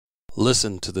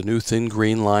Listen to the new Thin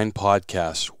Green Line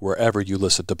podcast wherever you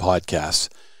listen to podcasts.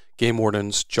 Game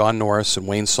wardens John Norris and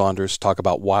Wayne Saunders talk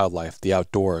about wildlife, the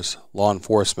outdoors, law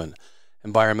enforcement,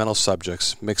 environmental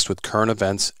subjects mixed with current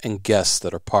events and guests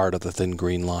that are part of the Thin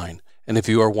Green Line. And if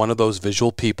you are one of those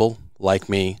visual people, like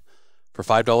me, for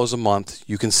 $5 a month,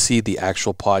 you can see the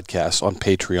actual podcast on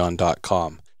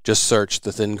patreon.com. Just search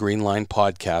the Thin Green Line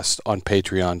podcast on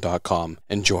patreon.com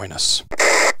and join us.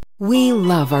 We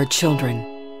love our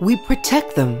children. We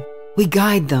protect them. We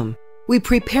guide them. We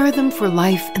prepare them for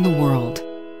life in the world.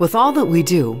 With all that we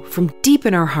do, from deep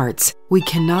in our hearts, we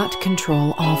cannot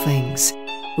control all things.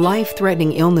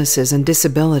 Life-threatening illnesses and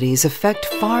disabilities affect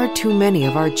far too many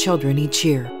of our children each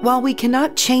year. While we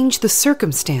cannot change the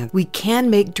circumstance, we can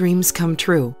make dreams come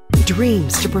true.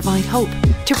 Dreams to provide hope,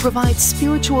 to provide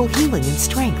spiritual healing and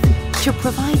strength, to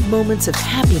provide moments of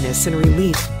happiness and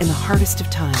relief in the hardest of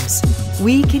times.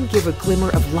 We can give a glimmer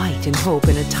of light and hope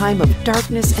in a time of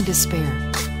darkness and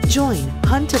despair. Join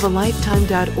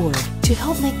huntofalifetime.org to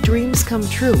help make dreams come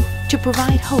true, to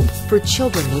provide hope for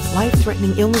children with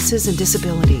life-threatening illnesses and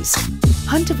disabilities.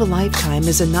 Hunt of a Lifetime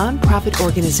is a non-profit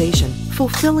organization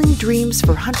fulfilling dreams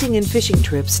for hunting and fishing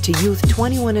trips to youth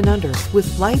 21 and under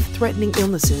with life-threatening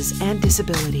illnesses and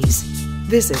disabilities.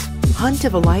 Visit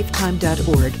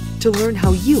huntofalifetime.org to learn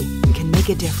how you can make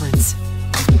a difference.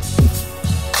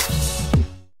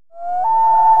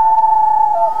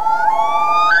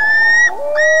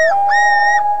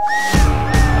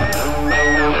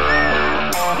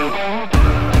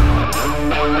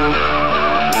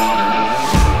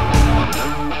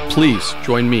 Please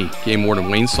join me, Game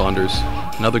Warden Wayne Saunders,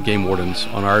 and other game wardens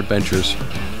on our adventures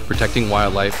protecting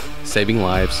wildlife, saving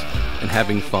lives, and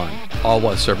having fun, all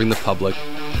while serving the public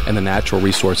and the natural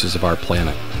resources of our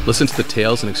planet. Listen to the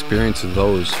tales and experiences of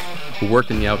those who work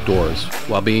in the outdoors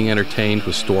while being entertained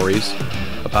with stories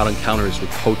about encounters with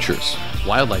poachers,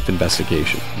 wildlife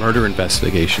investigation, murder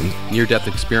investigation, near-death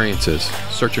experiences,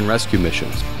 search and rescue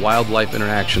missions, wildlife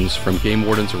interactions from game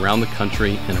wardens around the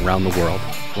country and around the world.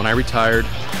 When I retired,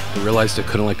 I realized I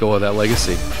couldn't let go of that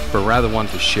legacy, but rather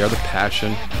wanted to share the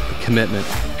passion, the commitment,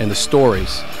 and the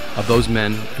stories of those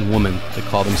men and women that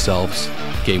call themselves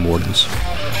game wardens.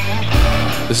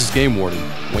 This is Game Warden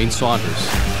Wayne Saunders,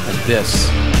 and this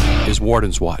is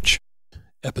Warden's Watch.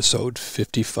 Episode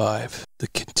 55, the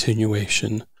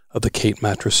continuation of the Kate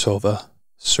Matrosova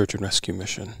search and rescue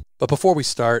mission. But before we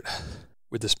start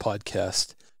with this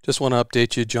podcast, just want to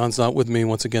update you, John's not with me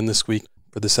once again this week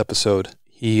for this episode.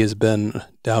 He has been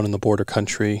down in the border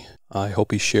country. I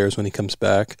hope he shares when he comes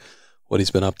back what he's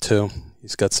been up to.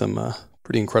 He's got some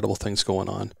pretty incredible things going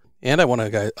on. And I want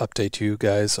to update you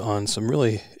guys on some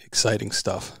really exciting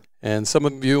stuff. And some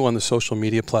of you on the social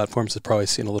media platforms have probably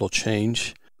seen a little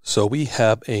change. So we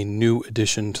have a new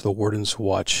addition to the Warden's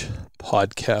Watch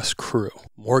podcast crew.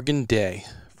 Morgan Day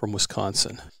from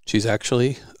Wisconsin. She's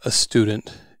actually a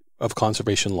student of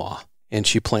conservation law, and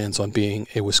she plans on being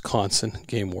a Wisconsin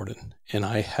game warden. And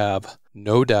I have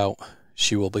no doubt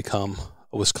she will become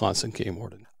a Wisconsin game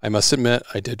warden. I must admit,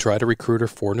 I did try to recruit her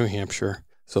for New Hampshire,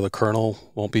 so the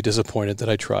colonel won't be disappointed that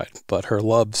I tried. But her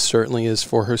love certainly is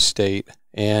for her state,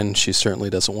 and she certainly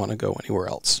doesn't want to go anywhere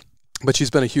else. But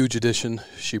she's been a huge addition.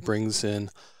 She brings in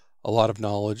a lot of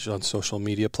knowledge on social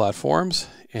media platforms,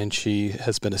 and she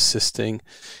has been assisting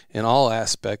in all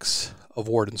aspects of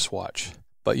Warden's Watch.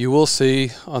 But you will see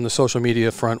on the social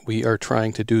media front, we are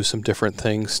trying to do some different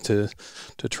things to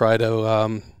try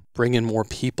to bring in more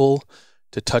people,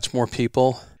 to touch more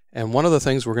people. And one of the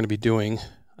things we're going to be doing,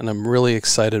 and I'm really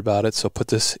excited about it, so put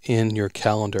this in your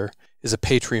calendar, is a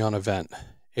Patreon event.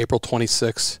 April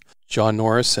 26th, John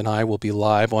Norris and I will be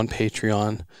live on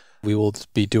Patreon. We will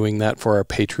be doing that for our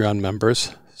Patreon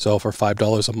members. So for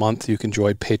 $5 a month, you can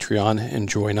join Patreon and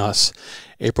join us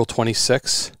April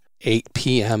 26th. 8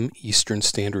 p.m. Eastern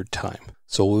Standard Time.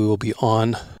 So we will be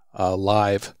on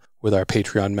live with our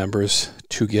Patreon members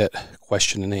to get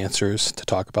question and answers, to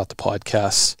talk about the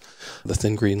podcasts, the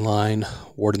Thin Green Line,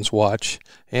 Warden's Watch,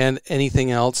 and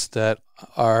anything else that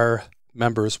our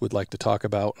members would like to talk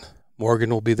about.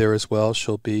 Morgan will be there as well.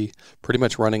 She'll be pretty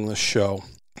much running the show.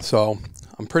 So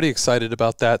I'm pretty excited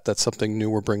about that. That's something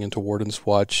new we're bringing to Warden's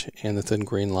Watch and the Thin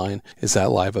Green Line is that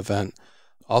live event.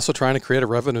 Also trying to create a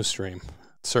revenue stream.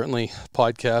 Certainly,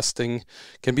 podcasting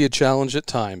can be a challenge at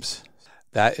times.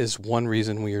 That is one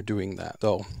reason we are doing that.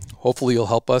 So hopefully you'll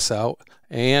help us out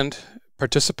and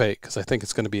participate because I think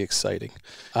it's going to be exciting.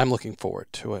 I'm looking forward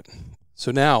to it. So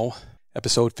now,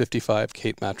 episode 55,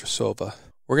 Kate Matrosova.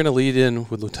 We're going to lead in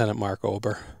with Lieutenant Mark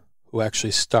Ober, who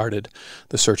actually started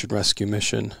the search and rescue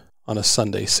mission on a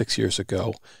Sunday 6 years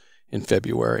ago in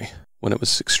February when it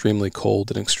was extremely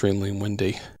cold and extremely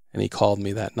windy. And he called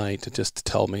me that night to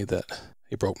tell me that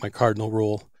he broke my cardinal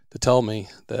rule, to tell me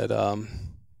that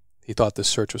he thought this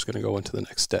search was going to go into the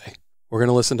next day. We're going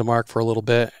to listen to Mark for a little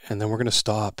bit, and then we're going to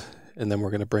stop, and then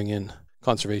we're going to bring in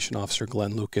Conservation Officer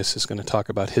Glen Lucas is going to talk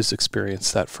about his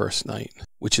experience that first night,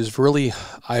 which is really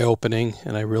eye-opening,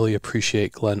 and I really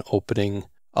appreciate Glen opening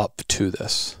up to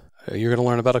this. You're going to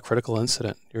learn about a critical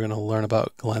incident. You're going to learn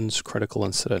about Glen's critical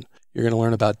incident. You're going to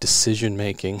learn about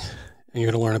decision-making, and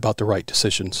you're going to learn about the right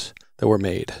decisions that were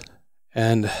made.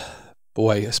 And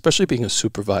boy, especially being a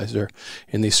supervisor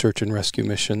in these search and rescue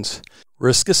missions,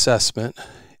 risk assessment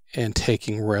and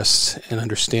taking risks and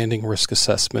understanding risk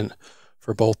assessment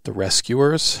for both the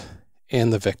rescuers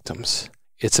and the victims.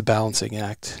 It's a balancing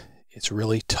act. It's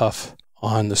really tough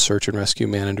on the search and rescue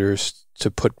managers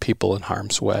to put people in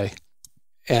harm's way.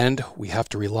 And we have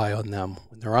to rely on them.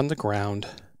 When they're on the ground,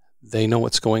 they know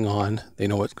what's going on. They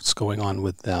know what's going on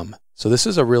with them. So this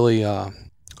is a really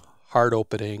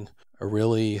heart-opening, a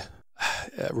really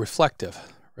reflective.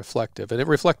 And it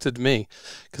reflected me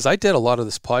because I did a lot of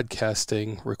this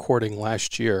podcasting recording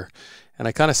last year, and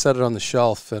I kind of set it on the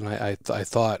shelf, and I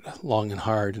thought long and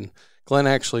hard. And Glen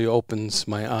actually opens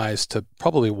my eyes to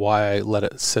probably why I let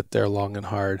it sit there long and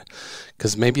hard,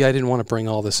 because maybe I didn't want to bring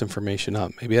all this information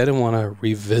up. Maybe I didn't want to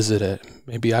revisit it.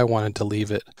 Maybe I wanted to leave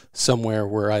it somewhere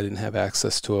where I didn't have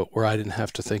access to it, where I didn't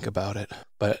have to think about it.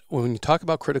 But when you talk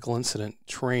about critical incident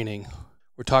training,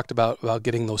 we're talked about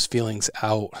getting those feelings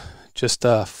out, just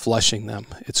flushing them.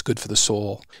 It's good for the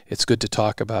soul. It's good to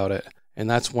talk about it. And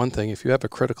that's one thing. If you have a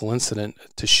critical incident,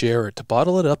 to share it, to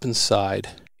bottle it up inside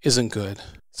isn't good.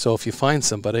 So if you find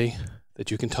somebody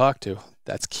that you can talk to,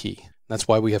 that's key. That's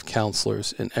why we have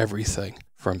counselors in everything,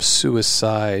 from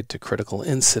suicide to critical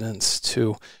incidents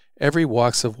to every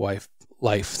walks of life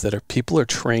that people are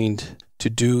trained to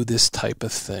do this type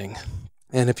of thing.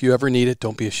 And if you ever need it,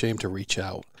 don't be ashamed to reach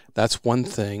out. That's one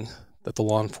thing that the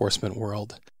law enforcement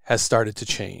world has started to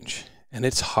change. And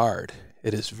it's hard.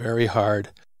 It is very hard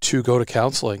to go to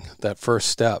counseling, that first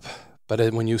step.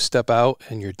 But when you step out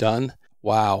and you're done,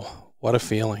 wow, what a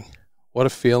feeling. What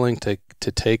a feeling to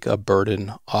take a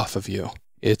burden off of you.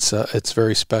 It's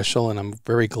very special, and I'm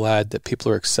very glad that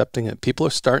people are accepting it. People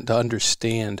are starting to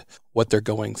understand what they're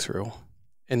going through.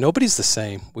 And nobody's the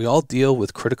same. We all deal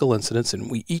with critical incidents, and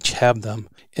we each have them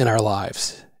in our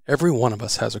lives. Every one of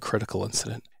us has a critical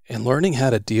incident. And learning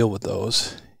how to deal with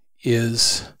those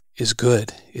is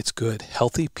good. It's good.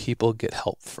 Healthy people get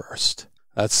help first.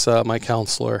 That's my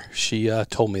counselor. She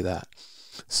told me that.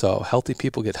 So healthy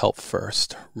people get help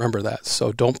first. Remember that.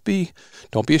 So don't be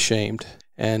ashamed.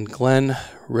 And Glen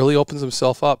really opens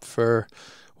himself up for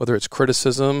whether it's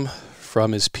criticism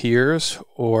from his peers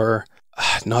or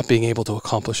not being able to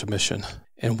accomplish a mission.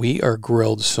 And we are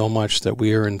grilled so much that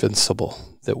we are invincible,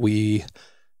 that we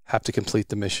have to complete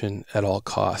the mission at all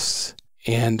costs.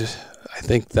 And I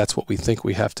think that's what we think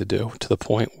we have to do, to the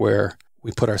point where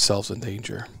we put ourselves in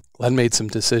danger. Glen made some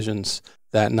decisions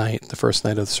that night, the first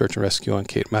night of the search and rescue on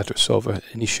Cape Matrosova,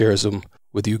 and he shares them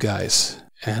with you guys.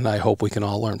 And I hope we can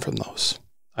all learn from those.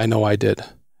 I know I did,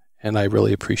 and I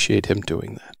really appreciate him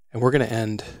doing that. And we're going to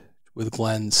end with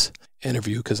Glen's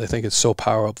interview because I think it's so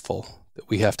powerful that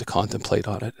we have to contemplate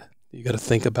on it. You got to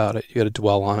think about it. You got to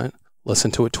dwell on it.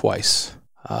 Listen to it twice.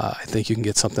 I think you can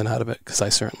get something out of it because I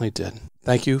certainly did.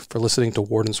 Thank you for listening to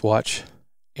Warden's Watch.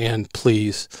 And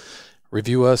please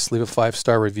review us. Leave a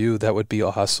 5-star review. That would be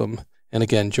awesome. And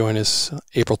again, join us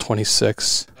April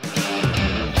 26th.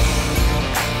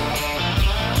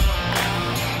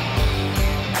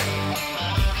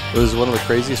 It was one of the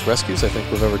craziest rescues I think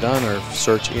we've ever done, our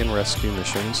search and rescue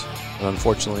missions. And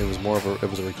unfortunately, it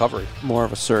was a recovery. More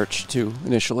of a search, too,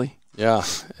 initially. Yeah,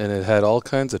 and it had all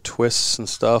kinds of twists and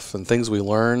stuff and things we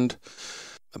learned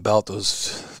about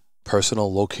those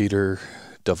personal locator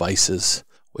devices,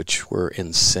 which were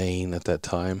insane at that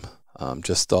time.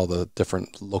 Just all the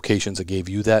different locations it gave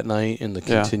you that night and the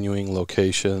continuing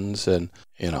locations and,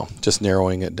 just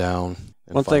narrowing it down.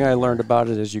 One thing I learned about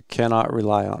it is you cannot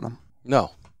rely on them.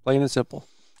 No. Plain and simple.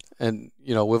 And,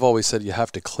 we've always said you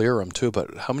have to clear them too,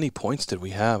 but how many points did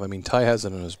we have? I mean, Ty has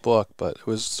it in his book, but it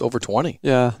was over 20.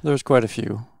 Yeah, there's quite a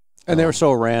few. And they were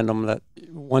so random that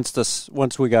once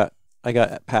I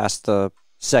got past the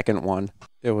second one,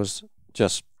 it was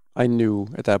just, I knew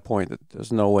at that point that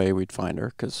there's no way we'd find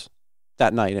her, because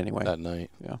that night anyway. That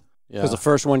night. Yeah. Because the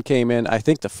first one came in, I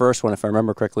think the first one, if I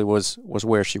remember correctly, was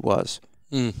where she was.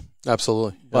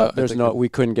 Absolutely. But we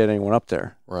couldn't get anyone up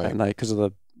there that night because of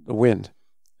the wind.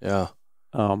 Yeah.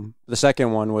 The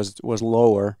second one was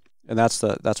lower, and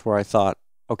that's where I thought,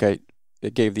 okay,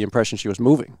 it gave the impression she was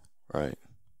moving. Right.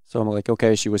 So I'm like,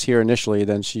 okay, she was here initially,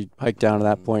 then she hiked down to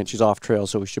that point. She's off trail,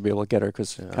 so we should be able to get her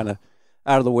because kind of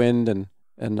out of the wind and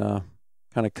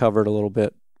kind of covered a little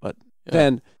bit. But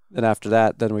then after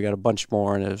that, then we got a bunch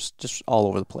more, and it was just all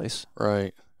over the place.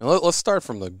 Right. And let's start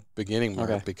from the beginning,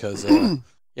 Mark, because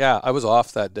I was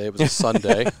off that day. It was a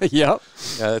Sunday. Yep.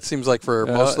 Yeah, it seems like for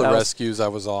most of the rescues, I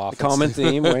was off. The common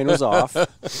theme, Wayne was off.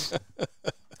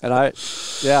 And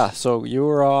so you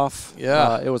were off.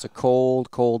 Yeah. It was a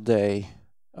cold, cold day.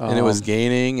 And it was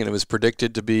gaining, and it was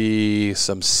predicted to be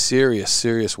some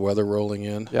serious weather rolling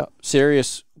in. Yeah,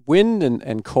 serious wind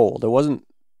and cold. It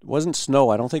wasn't snow.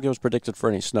 I don't think it was predicted for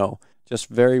any snow. Just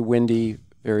very windy,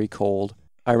 very cold.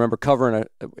 I remember covering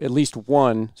at least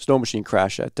one snow machine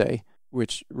crash that day,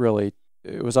 which really,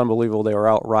 it was unbelievable. They were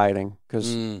out riding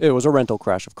because it was a rental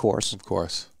crash, of course. Of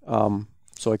course.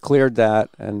 So I cleared that,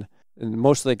 and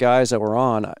most of the guys that were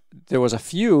on, there was a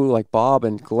few, like Bob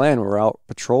and Glen, were out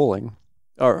patrolling,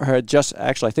 or had just,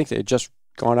 actually, I think they had just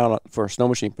gone out for a snow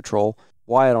machine patrol.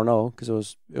 Why, I don't know, because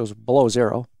it was below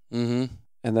zero. Mm-hmm.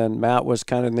 And then Matt was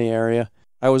kind of in the area.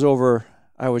 I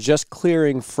was just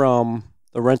clearing from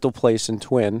the rental place in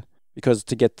Twin, because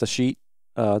to get the sheet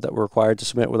that we're required to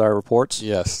submit with our reports.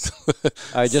 Yes.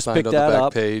 I just picked that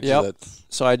up. Yep.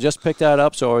 So I just picked that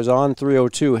up. So I was on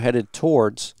 302 headed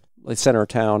towards the center of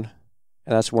town.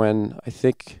 And that's when I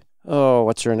think,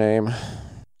 what's her name?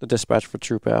 The dispatch for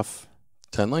Troop F.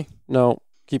 Tenley? No,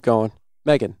 keep going.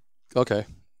 Megan. Okay.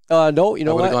 No, you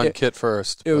know what? I would have gone Kit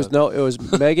first. It was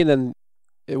Megan, and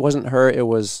it wasn't her. It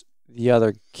was the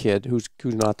other kid who's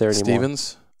not there anymore.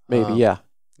 Stevens? Maybe, yeah.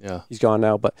 Yeah. He's gone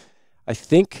now. But I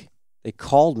think they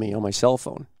called me on my cell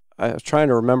phone. I was trying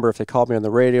to remember if they called me on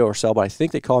the radio or cell, but I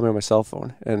think they called me on my cell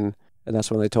phone, and that's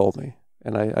when they told me.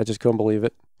 And I just couldn't believe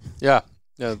it. Yeah.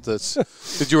 Yeah, that's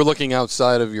because you were looking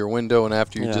outside of your window, and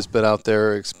after you just been out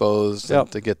there exposed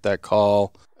to get that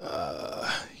call.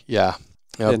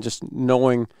 And just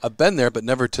knowing. I've been there, but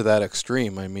never to that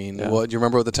extreme. I mean, do you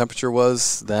remember what the temperature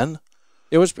was then?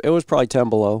 It was probably 10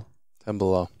 below. 10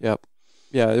 below. Yep.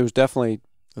 Yeah, it was definitely.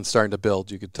 And starting to build.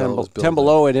 You could tell it was building. 10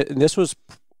 below, and this was,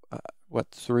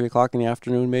 3 o'clock in the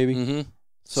afternoon maybe? Mm-hmm.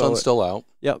 So sun's still out.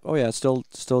 Yep. Oh, yeah, it's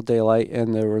still daylight,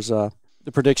 and there was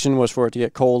the prediction was for it to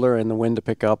get colder and the wind to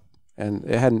pick up, and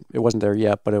it wasn't there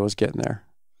yet, but it was getting there.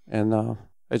 And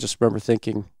I just remember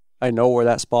thinking, I know where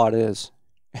that spot is,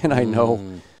 and I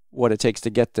know what it takes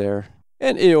to get there.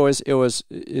 And it was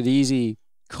easy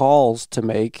calls to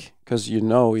make because you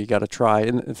got to try.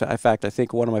 And in fact, I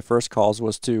think one of my first calls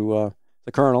was to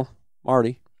the Colonel,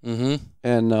 Marty,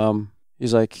 and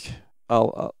he's like,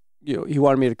 he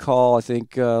wanted me to call, I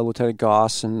think, Lieutenant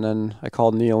Goss, and then I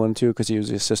called Neil in too because he was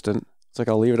the assistant. It's like,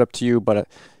 I'll leave it up to you, but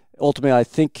ultimately I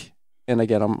think, and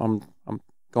again, I'm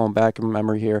going back in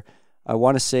memory here, I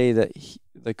want to say that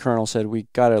the Colonel said we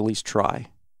got to at least try.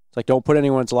 It's like, don't put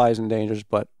anyone's lives in danger,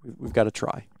 but we've got to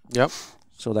try. Yep.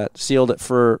 So that sealed it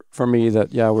for me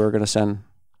that we're going to send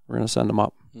them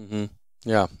up. Mm-hmm.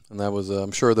 Yeah, and that was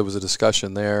I'm sure there was a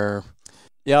discussion there.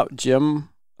 Yeah, Jim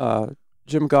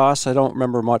Goss, I don't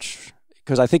remember much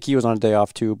because I think he was on a day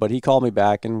off too, but he called me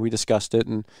back and we discussed it,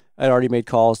 and I'd already made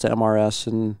calls to MRS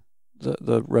and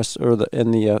the rest, or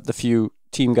the few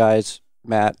team guys,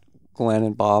 Matt, Glen,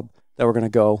 and Bob, that were going to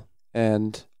go.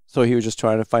 And so he was just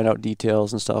trying to find out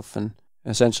details and stuff, and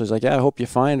essentially he's like, I hope you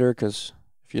find her, because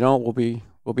if you don't,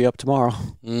 we'll be up tomorrow.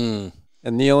 And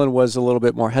Nealon was a little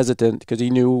bit more hesitant because he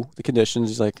knew the conditions.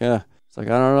 He's like, it's like,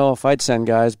 I don't know if I'd send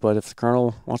guys, but if the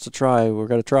Colonel wants to try, we're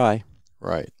going to try.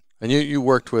 Right. And you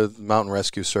worked with Mountain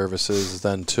Rescue Services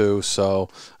then too, so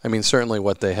I mean certainly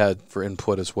what they had for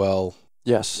input as well.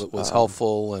 Yes, was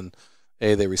helpful, and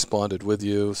they responded with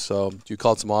you. So you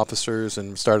called some officers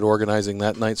and started organizing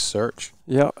that night's search.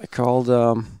 Yeah, I called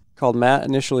Matt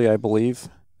initially, I believe,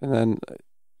 and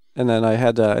then I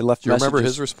had I left. Do you remember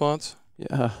his response?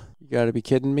 Yeah, you got to be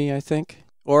kidding me, I think,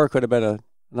 or it could have been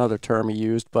another term he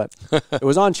used, but it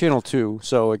was on Channel 2,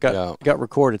 so it got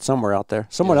recorded somewhere out there.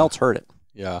 Someone else heard it.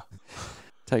 Yeah.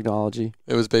 Technology.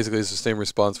 It was basically the same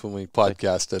response when we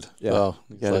podcasted. Yeah. So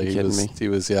you gotta be kidding me.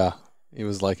 He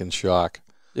was like in shock.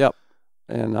 Yep.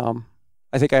 And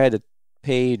I think I had to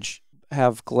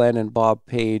have Glenn and Bob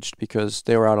paged because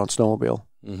they were out on snowmobile.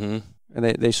 Mm-hmm. And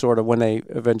they sort of, when they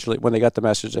got the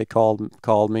message, they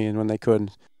called me, and when they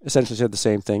couldn't, essentially said the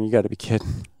same thing. You got to be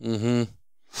kidding. Mm-hmm.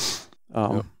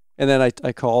 And then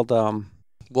I called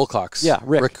Wilcox. Yeah,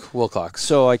 Rick Wilcox.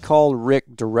 So I called Rick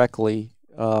directly.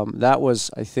 That was,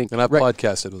 I think, and I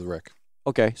podcasted with Rick.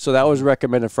 Okay, so that was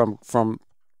recommended from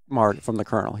Mark, from the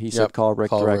Colonel. He said call Rick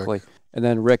directly, Rick. And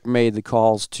then Rick made the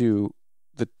calls to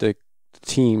the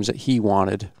teams that he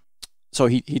wanted. So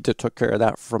he took care of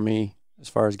that from me. as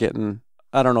far as getting.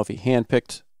 I don't know if he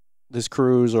handpicked this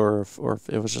crews or if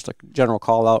it was just a general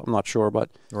call out. I'm not sure, but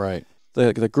right.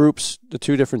 The groups, the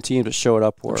two different teams that showed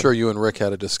up were. I'm sure you and Rick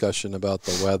had a discussion about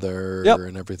the weather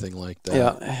and everything like that.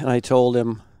 Yeah, and I told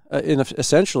him,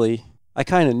 essentially, I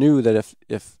kind of knew that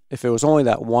if it was only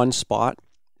that one spot,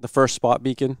 the first spot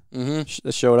beacon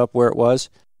that showed up where it was,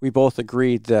 we both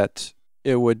agreed that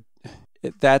it would,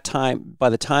 at that time, by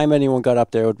the time anyone got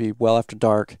up there, it would be well after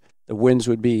dark. The winds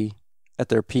would be at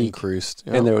their peak. Increased.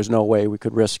 And there was no way we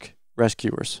could risk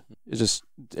rescuers. It's just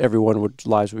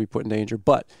lives would be put in danger.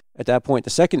 But at that point, the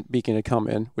second beacon had come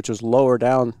in, which was lower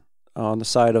down on the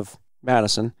side of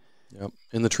Madison. Yep,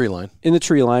 in the tree line. In the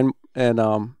tree line, and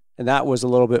that was a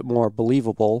little bit more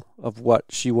believable of what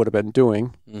she would have been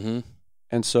doing. Mm-hmm.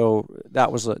 And so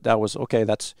that was okay.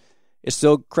 It's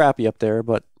still crappy up there,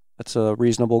 but that's a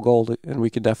reasonable goal, and we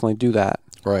could definitely do that.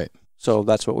 Right. So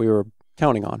that's what we were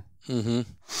counting on. Mm-hmm.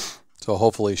 So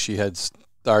hopefully she had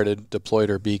deployed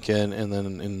her beacon, and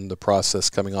then in the process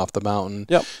coming off the mountain,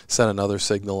 sent another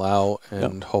signal out,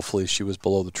 and hopefully she was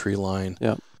below the tree line.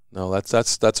 Yeah. No,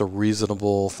 that's a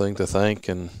reasonable thing to think,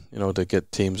 and to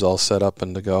get teams all set up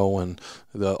and to go. And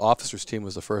the officers team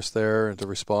was the first there to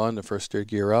respond, the first to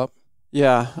gear up.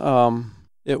 Yeah,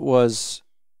 it was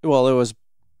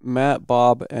Matt,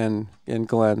 Bob, and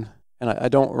Glen, and I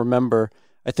don't remember.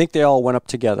 I think they all went up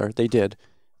together. They did.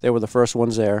 They were the first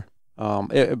ones there.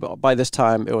 By this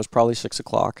time, it was probably 6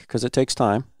 o'clock because it takes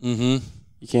time. Mm-hmm.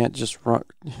 You can't just run.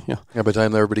 Yeah, by the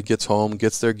time everybody gets home,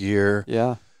 gets their gear.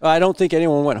 Yeah. I don't think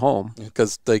anyone went home.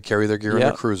 Because they carry their gear in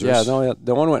their cruisers. Yeah,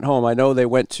 no one went home. I know they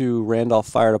went to Randolph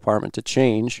Fire Department to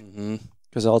change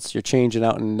because else you're changing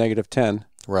out in -10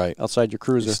 outside your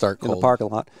cruiser in the parking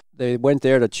lot. They went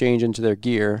there to change into their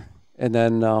gear, and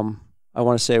then I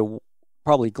want to say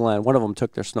probably Glen, one of them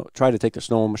tried to take their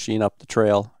snow machine up the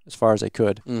trail as far as they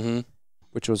could,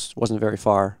 which wasn't very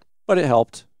far, but it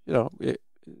helped. A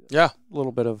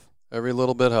little bit of. Every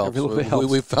little bit helps.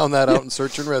 We found that out in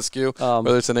search and rescue.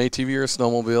 Whether it's an ATV or a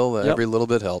snowmobile, every little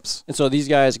bit helps. And so these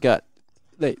guys got,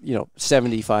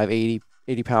 75, 80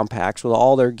 pound packs with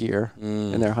all their gear,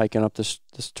 and they're hiking up this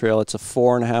trail. It's a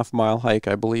 4.5 mile hike,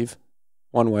 I believe,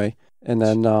 one way. And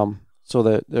then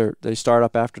so they start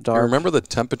up after dark. You remember the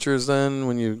temperatures then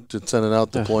when you sent it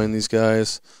out deploying these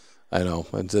guys? I know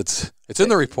it's in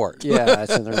the report. Yeah,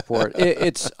 it's in the report.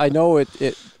 I know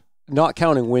it. Not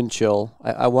counting wind chill,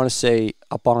 I want to say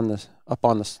up on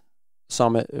the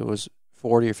summit it was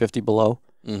 40 or 50 below.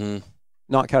 Mm-hmm.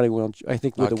 Not counting wind, I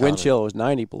think with the wind chill it was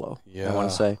 90 below. Yeah, I want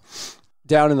to say.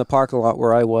 Down in the parking lot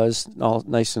where I was, all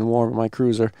nice and warm in my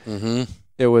cruiser,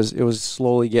 it was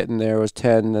slowly getting there. It was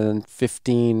 10 and then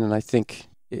 15, and I think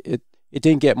it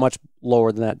didn't get much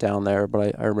lower than that down there.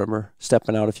 But I remember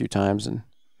stepping out a few times, and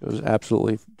it was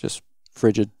absolutely just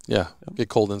frigid. Yeah, get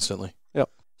cold instantly.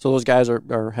 So those guys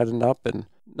are heading up, and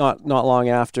not long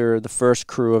after, the first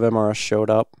crew of MRS showed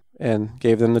up and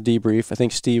gave them the debrief. I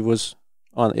think Steve was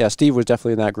on. Yeah, Steve was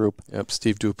definitely in that group. Yep,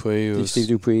 Steve Dupuis. Steve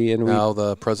Dupuis, and now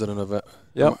the president of.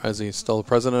 Is he still the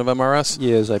president of MRS?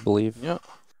 He is, I believe. Yeah.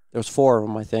 There was 4 of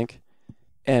them, I think.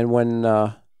 And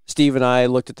when Steve and I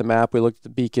looked at the map, we looked at the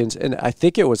beacons, and I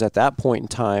think it was at that point in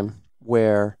time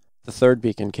where the third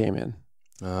beacon came in.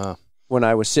 When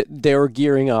I was sitting, they were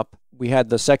gearing up. We had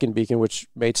the second beacon, which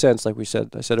made sense, like I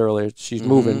said earlier. She's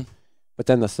moving, but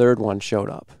then the third one showed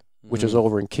up, which is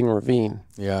over in King Ravine.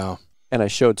 Yeah. And I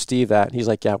showed Steve that, and he's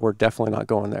like, "Yeah, we're definitely not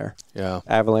going there. Yeah,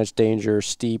 avalanche danger,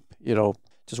 steep,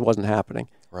 just wasn't happening."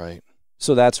 Right.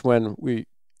 So that's when we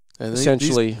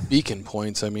essentially these beacon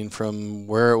points. I mean, from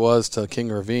where it was to King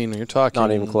Ravine, you're talking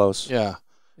not even close. Yeah,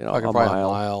 talking probably a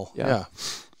mile. Yeah.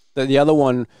 The other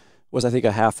one was, I think,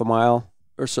 a half a mile.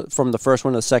 Or so, from the first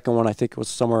one to the second one, I think it was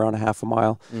somewhere around a half a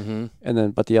mile,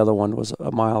 but the other one was a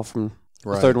mile from.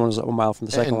 The third one was a mile from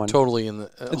the second one. Totally in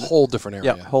a whole different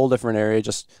area. Yeah, whole different area,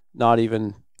 just not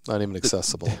even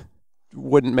accessible.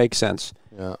 Wouldn't make sense.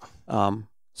 Yeah.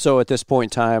 So at this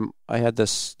point in time, I had this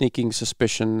sneaking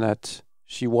suspicion that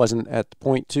she wasn't at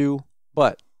point 2,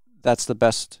 but that's the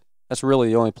best. That's really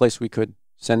the only place we could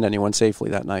send anyone safely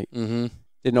that night. Mm-hmm.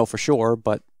 Didn't know for sure,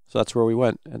 but so that's where we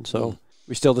went, and so.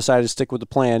 We still decided to stick with the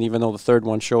plan, even though the third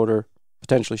one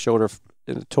potentially showed her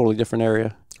in a totally different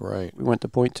area. Right. We went to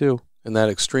point 2. And that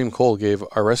extreme cold gave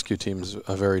our rescue teams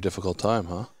a very difficult time,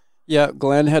 huh? Yeah,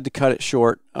 Glenn had to cut it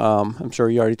short. I'm sure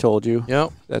he already told you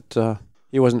that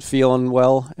he wasn't feeling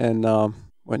well, and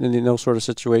when in those sort of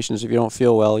situations, if you don't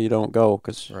feel well, you don't go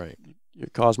because you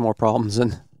cause more problems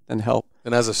than help.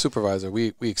 And as a supervisor,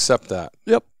 we accept that.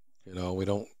 Yep. We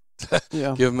don't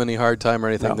give them any hard time or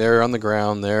anything. No. They're on the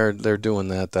ground. They're doing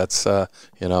that. That's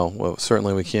well,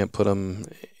 certainly we can't put them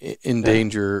in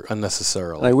danger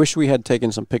unnecessarily. And I wish we had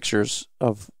taken some pictures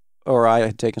or I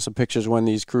had taken some pictures when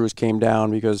these crews came down,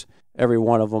 because every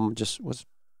one of them just was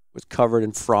covered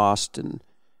in frost and,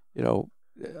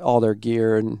 all their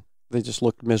gear, and they just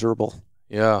looked miserable.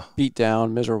 Yeah. Beat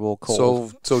down, miserable,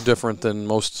 cold. So different than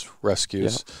most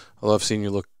rescues. Yeah. Although I've seen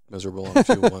you look miserable on a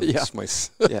few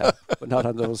ones. Yeah, but not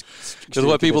on those. Because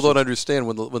what people don't understand,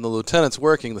 when the lieutenant's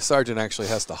working, the sergeant actually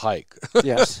has to hike.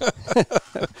 Yes.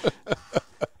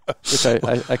 Which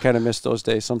I kind of miss those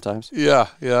days sometimes. Yeah.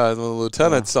 And when the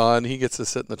lieutenant's on, he gets to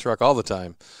sit in the truck all the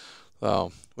time,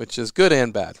 which is good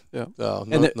and bad. Yeah.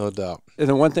 No doubt. And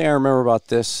the one thing I remember about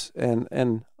this,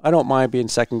 and I don't mind being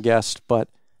second guessed, but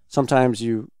sometimes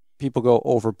people go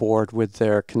overboard with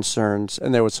their concerns,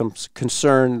 and there was some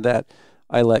concern that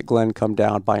I let Glenn come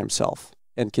down by himself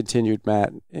and continued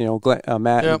Matt.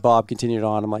 Matt and Bob continued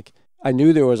on. I'm like, I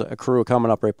knew there was a crew coming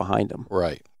up right behind him.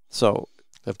 Right. So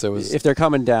if they're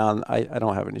coming down, I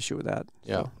don't have an issue with that.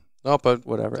 Yeah. So. No, but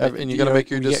whatever. And you got to make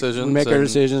your decisions. We make our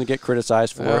decisions and get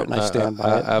criticized for it, and I stand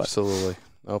by it. Absolutely.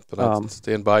 But I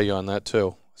stand by you on that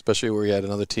too, especially where you had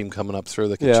another team coming up through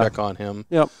that could check on him.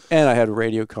 Yep. And I had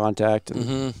radio contact,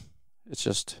 and it's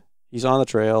just he's on the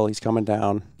trail, he's coming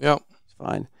down. Yep. It's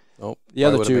fine. Nope. The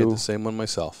other two, I would have made the same one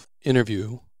myself.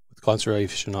 Interview with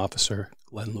Conservation Officer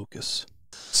Glen Lucas.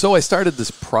 So I started this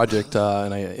project,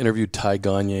 and I interviewed Ty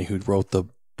Gagne, who wrote the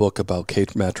book about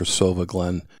Kate Matrosova,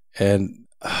 Glen. And,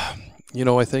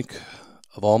 I think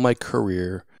of all my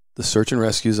career, the search and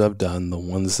rescues I've done, the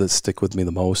ones that stick with me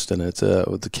the most, and it's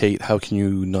with the Kate, how can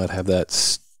you not have that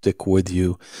stick with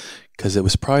you? Because it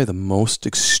was probably the most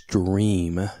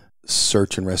extreme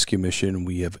search and rescue mission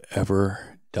we have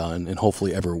ever done, and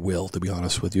hopefully ever will, to be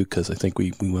honest with you, because I think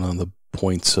we went on the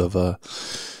points of, the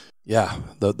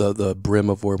brim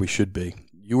of where we should be.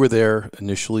 You were there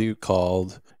initially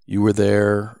called. You were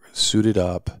there suited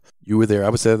up. You were there. I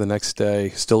was there the next day,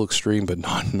 still extreme, but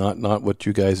not what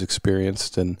you guys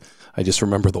experienced. And I just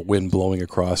remember the wind blowing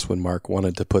across when Mark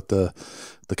wanted to put the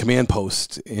command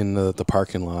post in the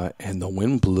parking lot, and the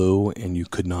wind blew and you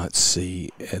could not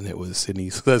see. And he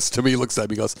says to me, looks at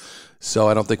me, goes, "So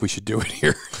I don't think we should do it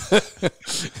here."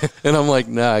 And I'm like,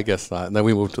 "Nah, I guess not." And then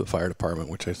we moved to the fire department,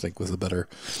 which I think was a better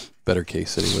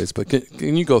case anyways. But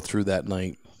can you go through that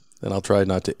night? And I'll try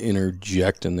not to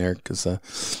interject in there because.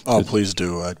 Please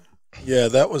do.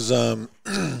 That was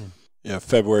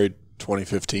February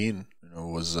 2015. It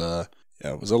was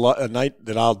a night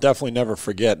that I'll definitely never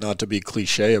forget. Not to be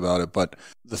cliche about it, but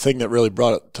the thing that really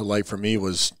brought it to light for me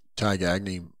was Ty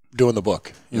Gagne doing the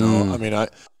book.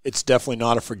 It's definitely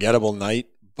not a forgettable night,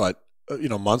 but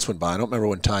months went by. I don't remember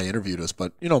when Ty interviewed us,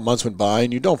 but months went by,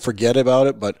 and you don't forget about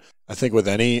it. But I think with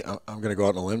any, I'm going to go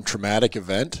out on a limb, traumatic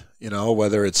event,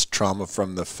 whether it's trauma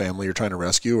from the family you're trying to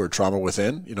rescue or trauma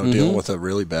within, dealing with a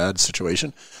really bad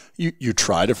situation, you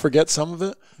try to forget some of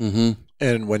it. Mm-hmm.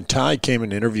 And when Ty came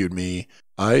and interviewed me,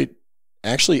 I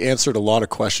actually answered a lot of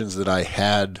questions that I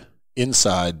had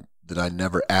inside that I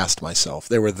never asked myself.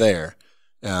 They were there.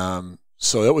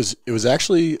 So it was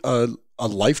actually a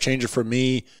life changer for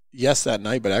me. Yes, that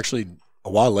night, but actually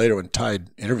a while later when Ty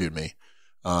interviewed me.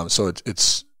 So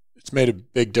it's made a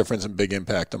big difference and big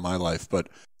impact on my life. But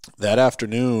that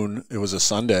afternoon, it was a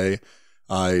Sunday,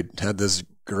 I had this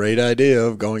great idea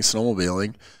of going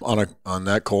snowmobiling on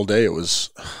that cold day. It was,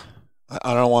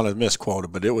 I don't want to misquote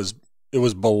it, but it was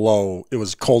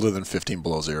colder than 15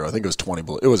 below zero. I think it was 20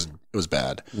 below. It was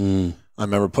bad. I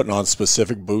remember putting on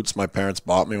specific boots my parents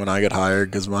bought me when I got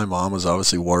hired because my mom was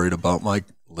obviously worried about my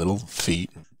little feet.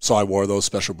 So I wore those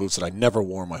special boots that I never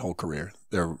wore my whole career.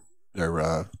 They're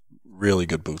really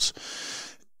good boots.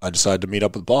 I decided to meet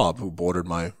up with Bob, who bordered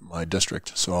my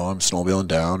district. So I'm snowmobiling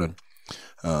down, and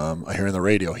I hear on the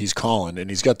radio, he's calling,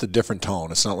 and he's got the different tone.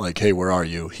 It's not like, "Hey, where are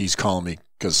you?" He's calling me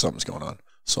because something's going on.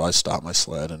 So I stop my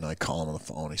sled, and I call him on the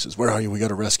phone. He says, "Where are you? We got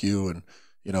a rescue." And,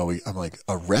 I'm like,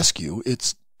 "A rescue?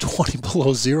 It's 20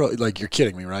 below zero. Like, you're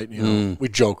kidding me, right?" We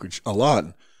joke a lot.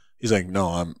 And he's like,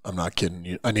 "No, I'm not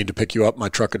kidding. I need to pick you up, my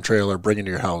truck and trailer, bring you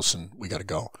to your house, and we got to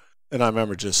go." And I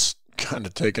remember just kind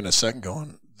of taking a second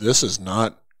going, this is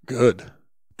not good.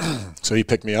 So he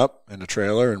picked me up in the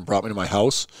trailer and brought me to my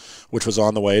house, which was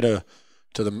on the way to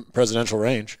the presidential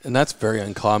range. And that's very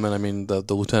uncommon. I mean, the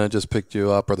lieutenant just picked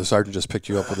you up, or the sergeant just picked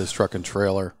you up with his truck and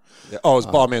trailer. Yeah. Oh, it was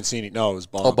Bob Mancini. No, it was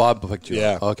Bob. Oh, Bob picked you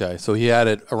up. Okay, so he had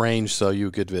it arranged so you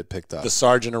could get picked up. The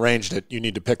sergeant arranged it. You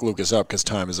need to pick Lucas up because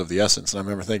time is of the essence. And I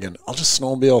remember thinking, I'll just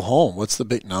snowmobile home. What's the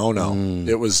big... No.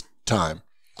 It was time.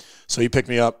 So he picked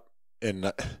me up,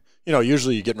 and,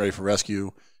 usually you're getting ready for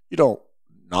rescue. You don't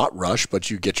not rush,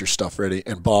 but you get your stuff ready.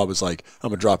 And Bob was like, I'm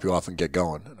going to drop you off and get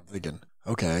going. And I'm thinking,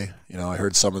 okay, I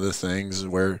heard some of the things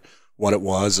where what it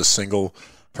was, a single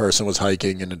person was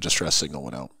hiking and a distress signal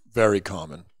went out. Very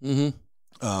common. Mm-hmm.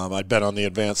 I'd been on the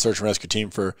advanced search and rescue team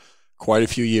for quite a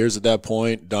few years at that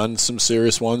point, done some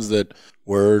serious ones that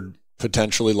were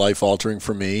potentially life-altering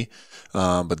for me.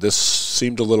 But this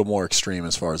seemed a little more extreme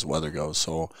as far as weather goes.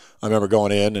 So I remember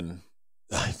going in, and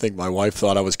I think my wife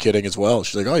thought I was kidding as well.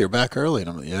 She's like, "Oh, you're back early." And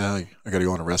I'm like, "Yeah, I got to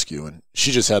go on a rescue." And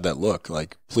she just had that look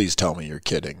like, "Please tell me you're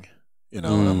kidding." And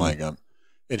I'm like,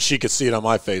 and she could see it on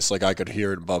my face. Like I could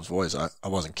hear it in Bob's voice. I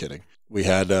wasn't kidding. We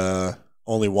had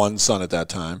only one son at that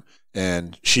time,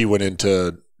 and she went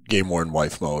into game warden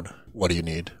wife mode. What do you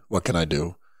need? What can I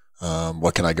do?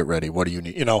 What can I get ready? What do you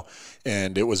need?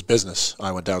 And it was business.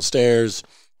 I went downstairs,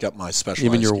 got my specialized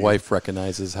Even your gear. wife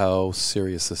recognizes how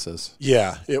serious this is.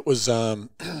 Yeah, it was,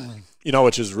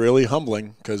 which is really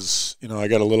humbling because, I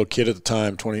got a little kid at the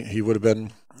time, he would have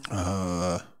been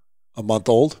a month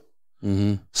old.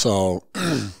 Mm-hmm. So,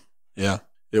 yeah,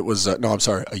 it was, a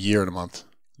year and a month.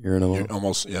 Year and a month.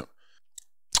 Almost, yeah.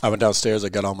 I went downstairs, I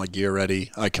got all my gear ready.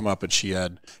 I come up and she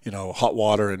had, hot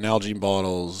water and Nalgene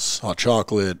bottles, hot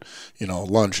chocolate,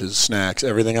 lunches, snacks,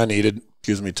 everything I needed,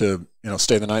 to,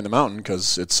 stay the night in the mountain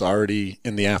because it's already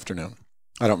in the afternoon.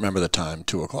 I don't remember the time,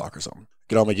 2 o'clock or something.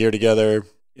 Get all my gear together.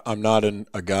 I'm not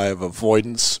a guy of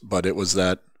avoidance, but it was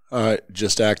that, all right,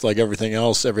 just act like everything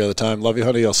else every other time. Love you,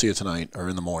 honey. I'll see you tonight or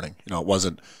in the morning. It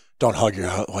wasn't, don't hug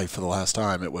your wife for the last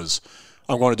time. It was,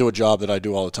 I'm going to do a job that I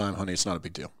do all the time, honey. It's not a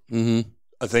big deal. Mm-hmm.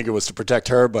 I think it was to protect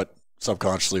her, but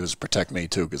subconsciously it was to protect me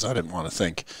too because I didn't want to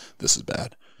think this is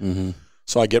bad. Mm-hmm.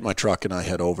 So I get my truck and I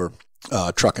head over,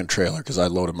 truck and trailer because I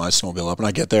loaded my snowmobile up. And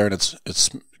I get there and it's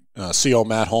CO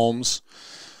Matt Holmes,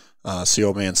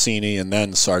 CO Mancini, and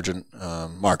then Sergeant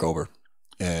Mark Ober.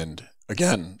 And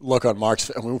again, look on Mark's,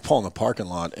 and we were pulling the parking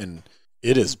lot and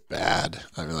it is bad.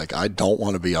 I mean, I don't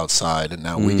want to be outside. And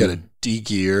now we got to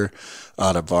de-gear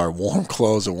out of our warm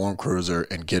clothes and warm cruiser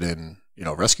and get in,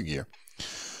 rescue gear.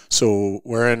 So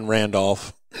we're in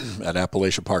Randolph at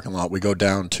Appalachia parking lot. We go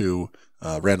down to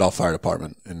Randolph Fire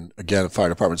Department. And again, the fire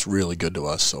department's really good to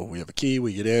us. So we have a key,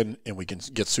 we get in, and we can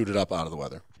get suited up out of the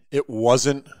weather. It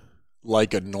wasn't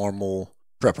like a normal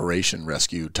preparation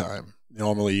rescue time.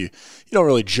 Normally, you don't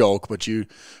really joke, but you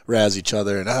razz each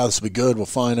other, and this will be good, we'll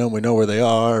find them, we know where they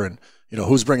are, and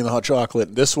who's bringing the hot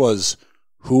chocolate. This was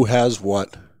who has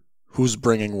what, who's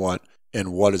bringing what,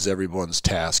 and what is everyone's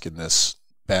task in this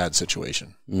bad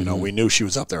situation. Mm-hmm. We knew she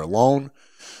was up there alone.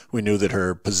 We knew that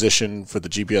her position for the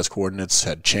GPS coordinates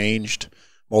had changed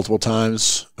multiple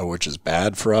times, which is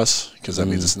bad for us because that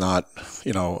means it's not,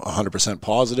 100%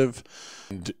 positive.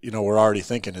 And, we're already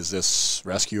thinking, is this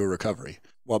rescue or recovery?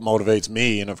 What motivates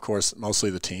me, and of course, mostly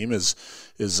the team, is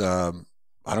I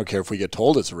don't care if we get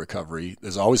told it's a recovery.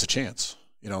 There's always a chance.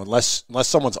 Unless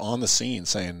someone's on the scene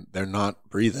saying they're not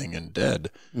breathing and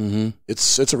dead,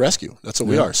 it's a rescue. That's what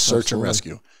we are, search and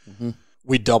rescue. Mm-hmm.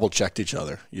 We double-checked each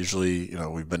other. Usually,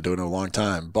 we've been doing it a long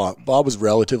time. Bob was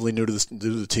relatively new to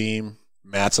the team.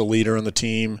 Matt's a leader on the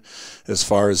team as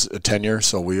far as a tenure,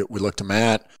 so we looked to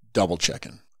Matt,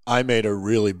 double-checking. I made a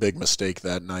really big mistake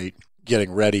that night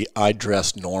getting ready. I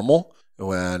dressed normal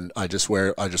when I just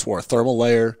wore a thermal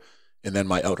layer and then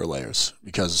my outer layers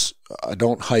because I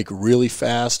don't hike really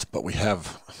fast, but we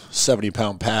have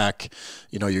 70-pound pack.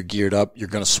 You're geared up. You're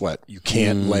going to sweat. You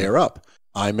can't layer up.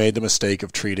 I made the mistake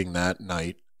of treating that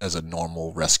night as a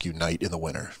normal rescue night in the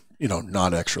winter,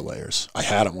 not extra layers. I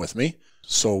had them with me.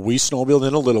 So we snowmobiled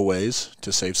in a little ways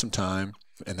to save some time,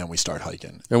 and then we start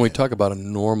hiking. And we talk about a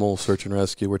normal search and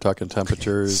rescue. We're talking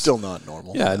temperatures. Still not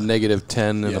normal. Yeah,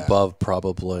 -10 and above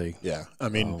probably. Yeah. I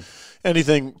mean,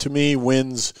 anything to me,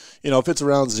 winds, if it's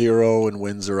around 0 and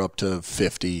winds are up to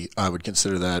 50, I would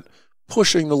consider that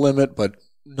pushing the limit, but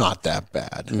not that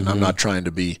bad. And I'm not trying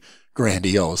to be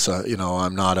grandiose.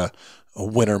 I'm not a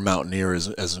winter mountaineer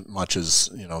as much as,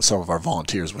 some of our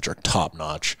volunteers, which are top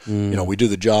notch. We do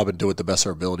the job and do it the best of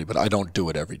our ability, but I don't do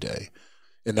it every day.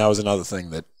 And that was another thing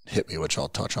that hit me, which I'll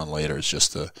touch on later, is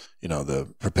just the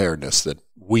preparedness that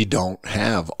we don't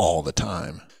have all the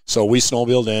time. So we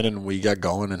snowmobiled in and we got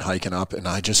going and hiking up. And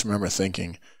I just remember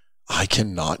thinking, I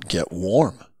cannot get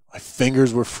warm. My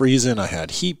fingers were freezing. I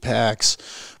had heat packs.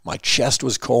 My chest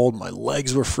was cold. My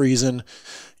legs were freezing.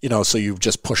 So you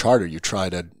just push harder. You try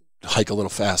to hike a little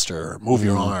faster or move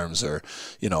your arms or,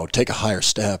 take a higher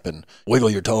step and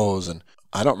wiggle your toes. And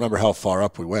I don't remember how far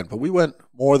up we went, but we went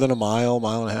more than a mile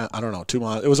and a half. I don't know, 2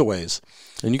 miles. It was a ways.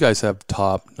 And you guys have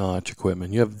top-notch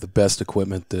equipment. You have the best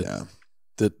equipment that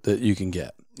you can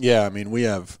get. Yeah, I mean, we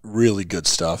have really good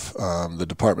stuff. The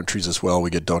department treats us well. We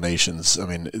get donations. I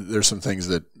mean, there's some things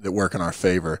that work in our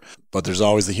favor, but there's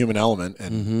always the human element,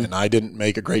 and I didn't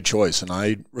make a great choice, and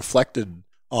I reflected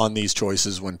on these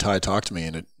choices when Ty talked to me,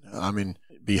 and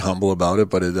be humble about it,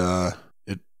 but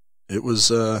it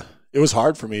was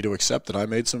hard for me to accept that I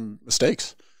made some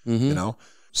mistakes, you know?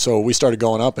 So we started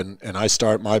going up, and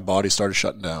my body started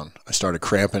shutting down. I started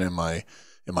cramping in my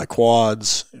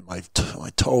quads, and my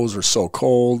toes were so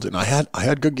cold, and I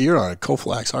had good gear on,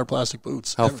 Coflax hard plastic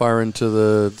boots. How far into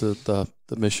the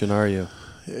mission are you?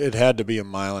 It had to be a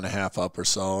mile and a half up or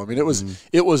so. I mean,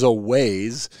 it was a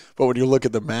ways, but when you look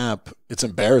at the map, it's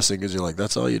embarrassing because you're like,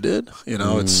 that's all you did? You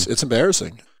know, it's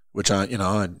embarrassing, which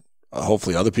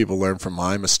hopefully other people learn from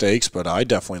my mistakes, but I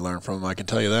definitely learned from them. I can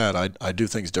tell you that. I do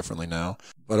things differently now.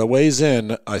 But a ways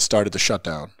in, I started to shut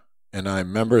down. And I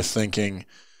remember thinking,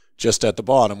 just at the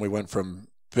bottom, we went from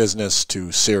business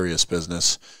to serious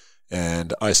business.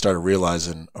 And I started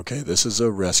realizing, okay, this is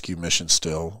a rescue mission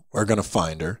still. We're going to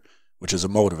find her, which is a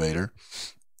motivator.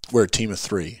 We're a team of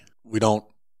 3. We don't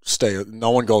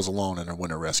no one goes alone in a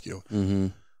winter rescue.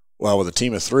 Well, with a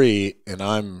team of 3,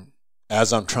 and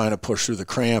as I'm trying to push through the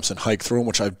cramps and hike through them,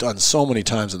 which I've done so many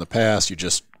times in the past, you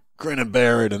just grin and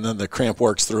bear it, and then the cramp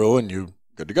works through, and you're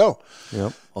good to go.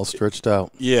 Yep, all stretched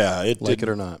out. Yeah. Like it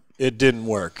or not. It didn't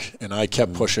work, and I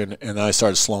kept pushing, and I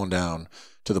started slowing down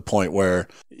to the point where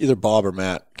either Bob or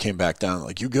Matt came back down,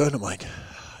 like, you good? I'm like,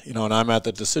 and I'm at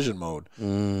the decision mode.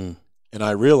 And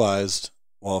I realized,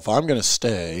 well, if I'm going to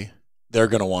stay, they're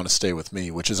going to want to stay with me,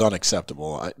 which is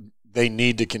unacceptable. They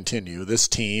need to continue. This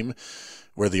team,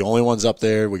 we're the only ones up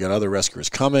there. We got other rescuers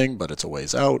coming, but it's a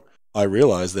ways out. I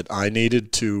realized that I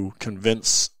needed to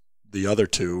convince the other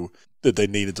 2 that they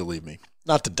needed to leave me.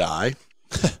 Not to die.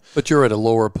 But you're at a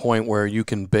lower point where you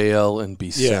can bail and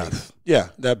be safe. Yeah,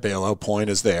 that bailout point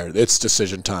is there. It's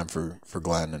decision time for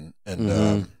Glen.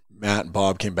 And Matt and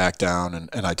Bob came back down,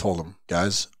 and I told them,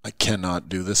 guys, I cannot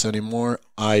do this anymore.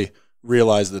 I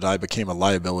realized that I became a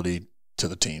liability to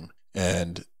the team,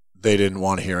 and they didn't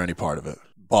want to hear any part of it.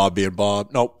 Bob being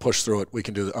Bob, nope, push through it. We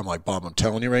can do it. I'm like, Bob, I'm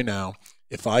telling you right now,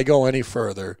 if I go any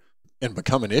further and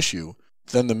become an issue,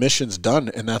 then the mission's done,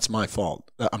 and that's my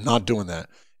fault. I'm not doing that.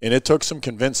 And it took some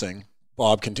convincing.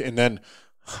 Bob and then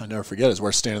I never forget, as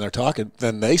we're standing there talking,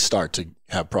 then they start to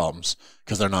have problems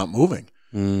because they're not moving.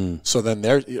 So then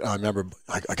I remember,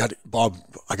 I got Bob,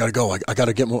 I got to go. I got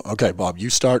to get moving. Okay, Bob, you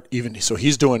start even. So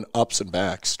he's doing ups and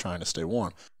backs trying to stay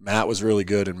warm. Matt was really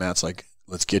good, and Matt's like,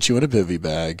 let's get you in a bivvy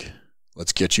bag.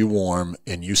 Let's get you warm,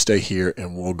 and you stay here,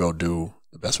 and we'll go do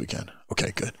the best we can.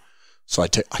 Okay, good. So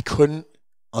I couldn't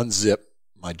unzip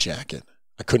my jacket.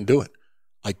 I couldn't do it.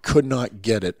 I could not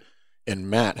get it, and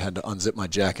Matt had to unzip my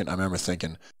jacket. I remember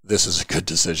thinking, this is a good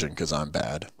decision because I'm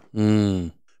bad.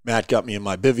 Matt got me in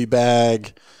my bivvy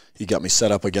bag. He got me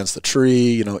set up against the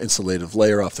tree, insulative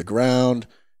layer off the ground,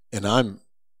 and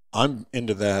I'm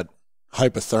into that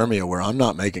hypothermia where I'm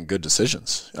not making good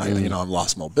decisions. I'm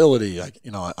lost mobility.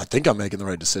 I think I'm making the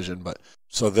right decision, but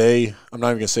so I'm not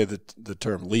even going to say the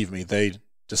term leave me. They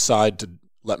decide to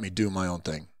let me do my own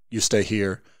thing. You stay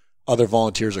here. Other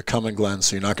volunteers are coming, Glen,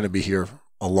 so you're not going to be here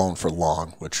alone for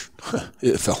long, which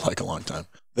it felt like a long time.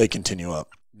 They continue up.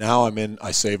 Now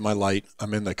I saved my light.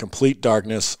 I'm in the complete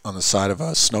darkness on the side of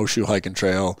a snowshoe hiking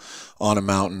trail on a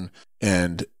mountain,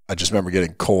 and I just remember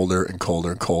getting colder and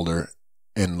colder and colder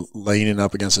and leaning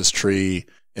up against this tree,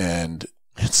 and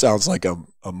it sounds like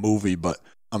a movie, but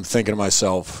I'm thinking to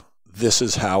myself, this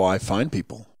is how I find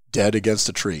people, dead against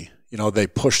a tree. They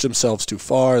pushed themselves too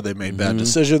far. They made bad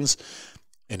decisions.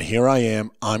 And here I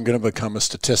am. I'm going to become a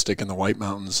statistic in the White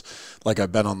Mountains like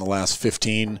I've been on the last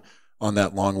 15 on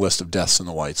that long list of deaths in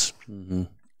the Whites. And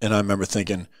I remember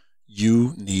thinking,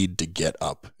 you need to get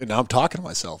up. And now I'm talking to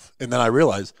myself. And then I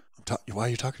realized, why are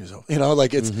you talking to yourself?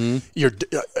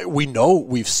 We know,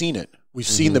 we've seen it. We've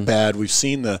seen the bad. We've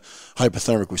seen the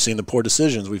hypothermic. We've seen the poor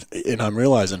decisions. And I'm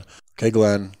realizing, okay,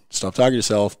 Glen, stop talking to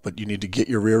yourself, but you need to get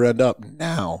your rear end up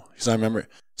now. Because I remember,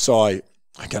 so I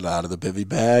got out of the bivvy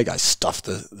bag. I stuffed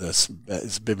this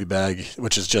bivvy bag,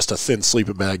 which is just a thin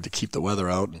sleeping bag to keep the weather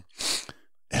out.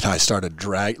 And I started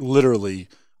literally,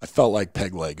 I felt like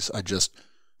peg legs. I just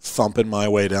thumping my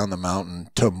way down the mountain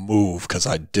to move because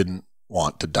I didn't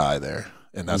want to die there.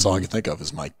 And that's all I can think of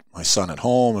is my son at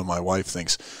home, and my wife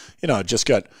thinks,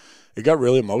 it got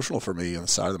really emotional for me on the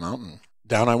side of the mountain.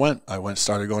 Down I went,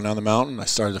 started going down the mountain. I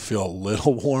started to feel a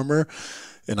little warmer.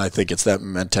 And I think it's that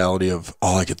mentality of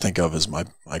all I could think of is my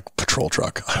patrol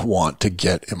truck. I want to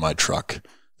get in my truck,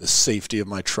 the safety of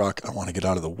my truck. I want to get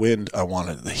out of the wind. I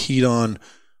want the heat on.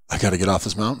 I got to get off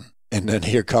this mountain. And then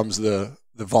here comes the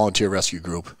volunteer rescue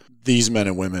group. these men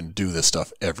and women do this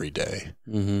stuff every day.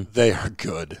 Mm-hmm. They are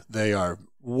good. They are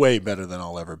way better than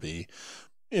I'll ever be.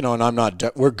 And I'm not.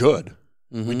 We're good.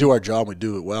 Mm-hmm. We do our job. We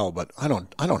do it well. But I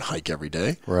don't hike every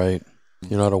day. Right.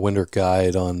 You're not a winter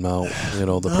guide on Mount,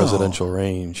 the presidential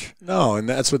range. No, and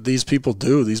that's what these people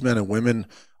do. These men and women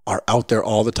are out there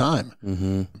all the time.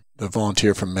 Mm-hmm. The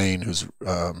volunteer from Maine, who's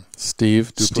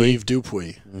Steve Dupuy. Steve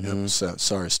Dupuy. Mm-hmm. Yep,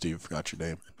 sorry, Steve, forgot your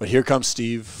name. But here comes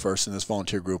Steve first in this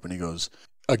volunteer group, and he goes,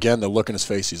 again, the look in his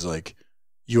face, he's like,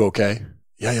 "You okay?"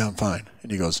 Yeah, I'm fine.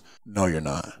 And he goes, "No, you're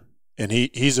not." And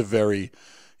he's a very,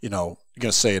 you're going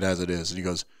to say it as it is. And he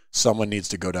goes, "Someone needs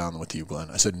to go down with you,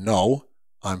 Glenn." I said, "No,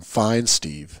 I'm fine,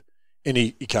 Steve." And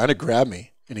he kind of grabbed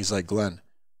me, and he's like, "Glenn,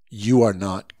 you are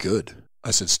not good." I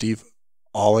said, "Steve,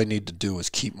 all I need to do is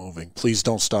keep moving. Please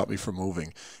don't stop me from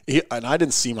moving." And I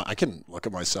didn't see I can look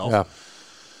at myself. Yeah.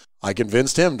 I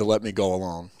convinced him to let me go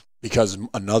alone because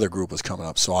another group was coming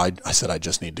up. So I said, "I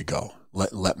just need to go.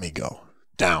 Let me go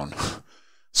down."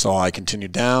 So I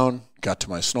continued down, got to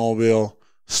my snowmobile,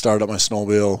 started up my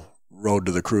snowmobile, rode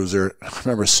to the cruiser. I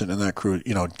remember sitting in that cruiser,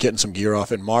 getting some gear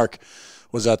off. And Mark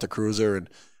was at the cruiser, and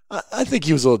I think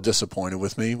he was a little disappointed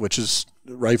with me, which is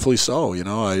rightfully so.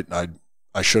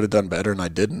 I should have done better, and I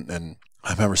didn't. And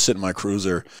I remember sitting in my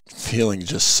cruiser feeling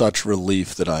just such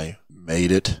relief that I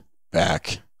made it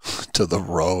back to the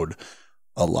road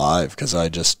alive, because I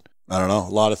don't know, a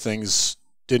lot of things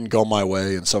didn't go my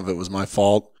way, and some of it was my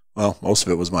fault. Well, most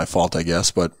of it was my fault, I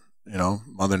guess, but,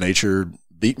 Mother Nature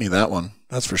beat me that one,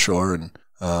 that's for sure. And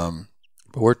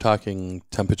but we're talking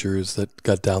temperatures that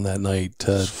got down that night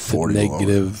to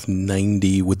negative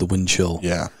 90 with the wind chill.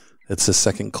 Yeah. It's the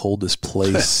second coldest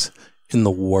place in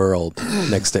the world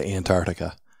next to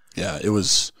Antarctica. Yeah, it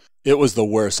was the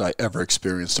worst I ever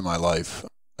experienced in my life.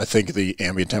 I think the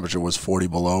ambient temperature was 40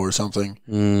 below or something,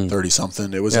 30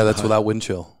 something. It was that's without wind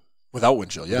chill. Without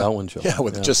wind chill, yeah. Without wind chill.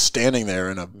 Yeah, just standing there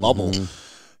in a bubble. Mm-hmm.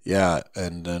 Yeah,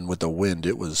 and then with the wind,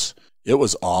 it was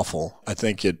awful. I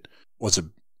think it was a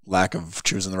lack of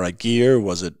choosing the right gear.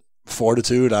 Was it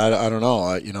fortitude? I don't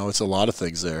know. It's a lot of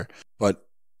things there. But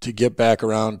to get back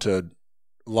around to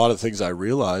a lot of things I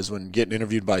realized when getting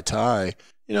interviewed by Ty,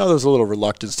 there was a little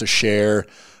reluctance to share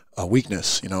a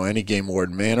weakness. Any game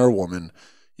warden, man or woman,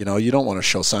 you don't want to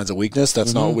show signs of weakness.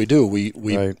 That's not what we do. We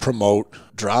right. promote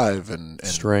drive and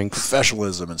strength,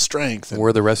 professionalism and strength. And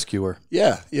we're the rescuer.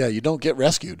 Yeah. You don't get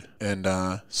rescued. And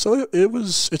so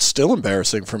it's still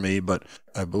embarrassing for me, but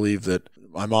I believe that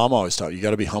my mom always taught you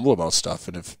got to be humble about stuff.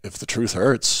 And if the truth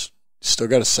hurts, you still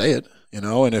got to say it,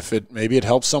 and if maybe it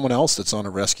helps someone else that's on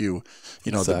a rescue,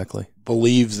 exactly. that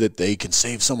believes that they can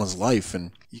save someone's life,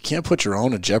 and you can't put your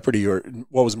own in jeopardy. Or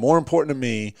what was more important to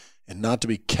me, and not to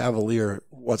be cavalier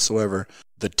whatsoever,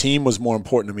 the team was more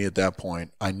important to me at that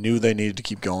point. I knew they needed to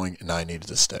keep going, and I needed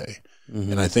to stay.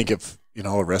 Mm-hmm. And I think if,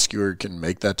 a rescuer can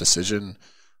make that decision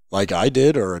like I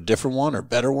did, or a different one or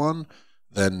better one,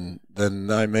 then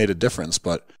I made a difference.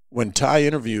 But when Ty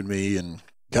interviewed me, and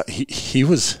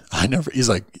he's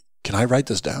like, "Can I write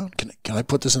this down? Can I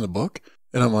put this in the book?"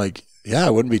 And I'm like, "Yeah, I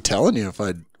wouldn't be telling you if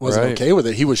I wasn't okay with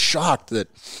it." He was shocked that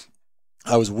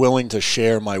I was willing to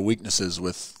share my weaknesses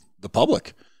with the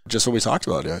public. Just what we talked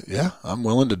about. Yeah, I'm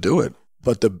willing to do it.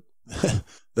 But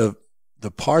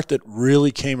the part that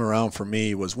really came around for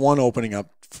me was, one, opening up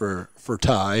for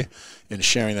Ty and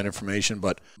sharing that information.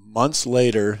 But months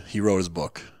later, he wrote his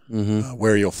book,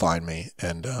 Where You'll Find Me.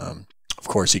 And of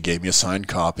course, he gave me a signed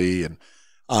copy. And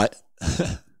I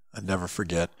never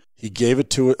forget. He gave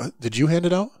it to did you hand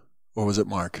it out? Or was it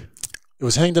Mark? It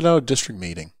was handed out at a district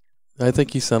meeting. I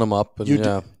think he sent them up. And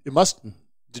it must.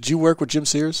 Did you work with Jim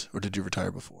Sears, or did you retire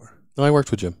before? No, I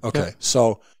worked with Jim. Okay, yeah.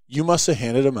 So you must have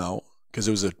handed him out, because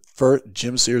it was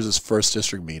Jim Sears' first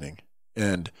district meeting,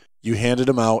 and you handed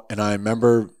him out. And I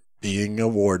remember being a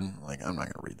warden, like, I'm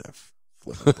not going to read that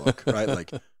flipping book, right?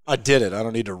 Like, I did it. I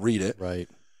don't need to read it, right?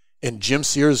 And Jim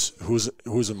Sears, who's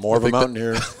more of a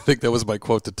mountaineer, I think that was my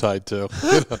quote to Ty too.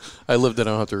 I lived it.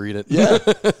 I don't have to read it. Yeah.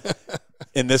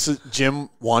 And Jim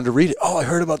wanted to read it. Oh, I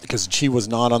heard about it, because she was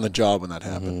not on the job when that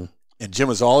happened. Mm-hmm. And Jim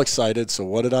was all excited. So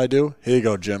what did I do? Here you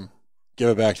go, Jim. Give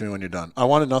it back to me when you're done. I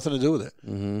wanted nothing to do with it.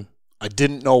 Mm-hmm. I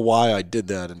didn't know why I did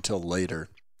that until later.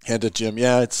 Handed it to Jim.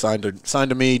 Yeah, it's signed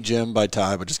to me, Jim, by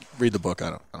Ty, but just read the book.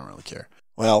 I don't really care.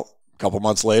 Well, a couple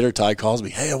months later, Ty calls me.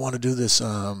 Hey, I want to do this,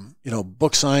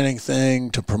 book signing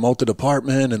thing to promote the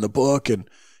department and the book, and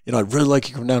I'd really like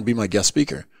you to come down and be my guest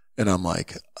speaker. And I'm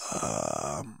like,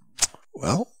 I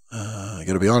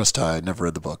got to be honest, Ty, I never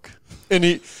read the book.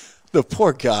 And the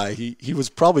poor guy, he was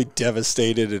probably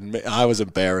devastated, and I was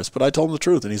embarrassed, but I told him the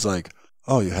truth. And he's like,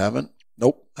 "Oh, you haven't?"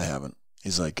 "Nope, I haven't."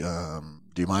 He's like,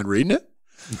 "Do you mind reading it?"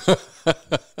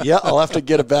 Yeah, I'll have to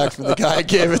get it back from the guy I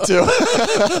gave it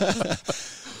to.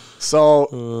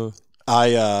 So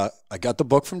I got the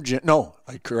book from Jim. No,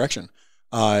 correction.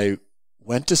 I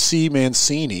went to see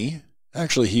Mancini.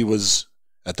 Actually, he was,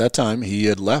 at that time, he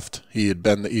had left. He had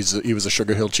been, he was a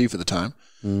Sugar Hill chief at the time.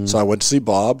 So I went to see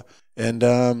Bob,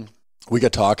 and we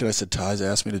got talking. I said, Ty's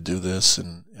asked me to do this.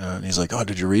 And he's like, oh,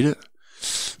 did you read it?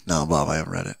 No, Bob, I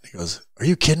haven't read it. He goes, are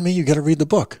you kidding me? You got to read the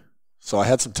book. So I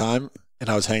had some time, and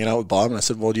I was hanging out with Bob, and I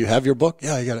said, well, do you have your book?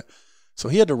 Yeah, I got it. So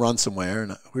he had to run somewhere,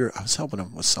 and I was helping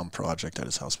him with some project at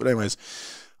his house. But anyways,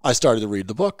 I started to read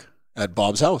the book at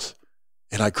Bob's house,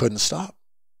 and I couldn't stop.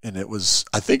 And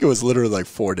I think it was literally like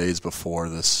 4 days before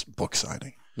this book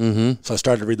signing. Mm-hmm. So I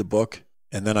started to read the book,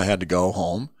 and then I had to go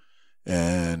home.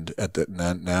 And at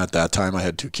that time, I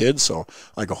had 2 kids. So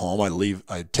I go home,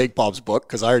 I take Bob's book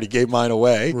because I already gave mine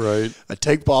away. Right. I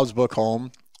take Bob's book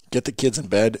home, get the kids in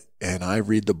bed, and I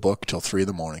read the book till 3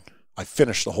 a.m. I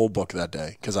finished the whole book that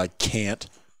day because I can't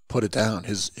put it down.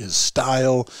 His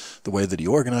style, the way that he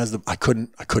organized them, I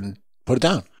couldn't put it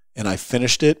down. And I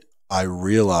finished it. I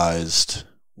realized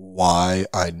why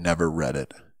I never read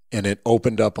it. And it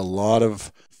opened up a lot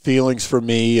of feelings for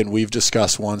me, and we've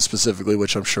discussed one specifically,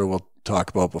 which I'm sure we'll talk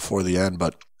about before the end.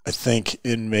 But I think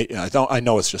I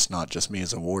know it's just not just me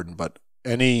as a warden, but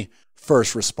any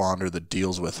first responder that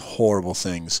deals with horrible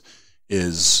things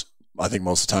is, I think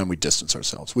most of the time we distance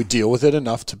ourselves. We deal with it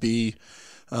enough to be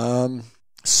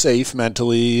safe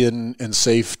mentally and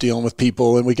safe dealing with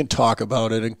people, and we can talk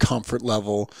about it in comfort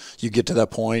level. You get to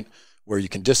that point where you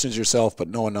can distance yourself but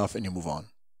know enough, and you move on.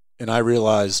 And I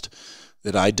realized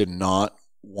that I did not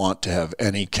want to have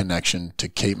any connection to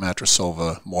Kate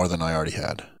Matrosova more than I already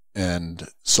had. And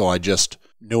so I just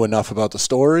knew enough about the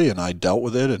story, and I dealt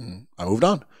with it, and I moved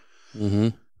on. Mm-hmm.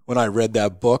 When I read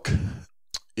that book,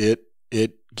 it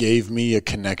gave me a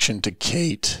connection to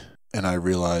Kate, and I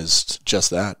realized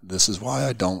just that. This is why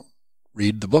I don't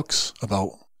read the books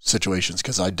about situations,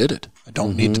 because I did it. I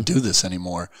don't need to do this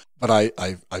anymore. But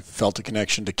I felt a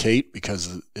connection to Kate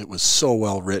because it was so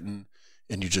well written,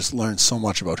 and you just learned so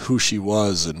much about who she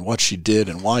was and what she did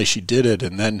and why she did it.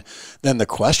 And then the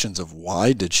questions of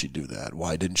why did she do that?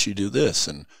 Why didn't she do this?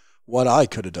 And what I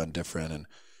could have done different.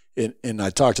 And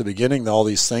I talked at the beginning, all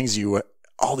these things,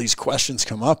 all these questions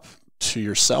come up to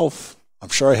yourself. I'm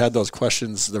sure I had those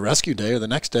questions the rescue day or the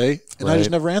next day, and I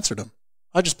just never answered them.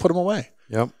 I just put them away.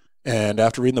 Yep. And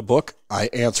after reading the book, I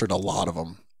answered a lot of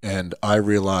them. And I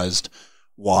realized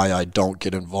why I don't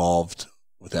get involved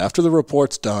with, after the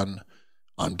report's done,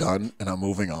 I'm done and I'm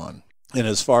moving on. And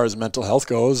as far as mental health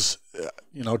goes,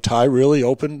 Ty really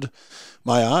opened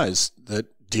my eyes that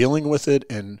dealing with it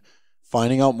and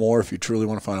finding out more, if you truly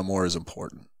want to find out more, is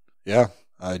important. Yeah,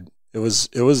 that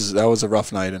was a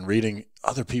rough night, and reading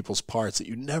other people's parts that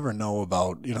you never know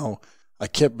about. I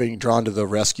kept being drawn to the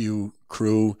rescue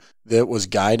crew that was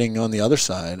guiding on the other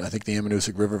side. I think the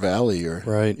Ammonoosuc River Valley,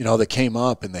 that came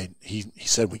up, and he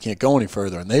said we can't go any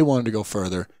further, and they wanted to go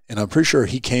further. And I'm pretty sure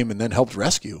he came and then helped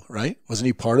rescue. Right? Wasn't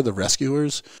he part of the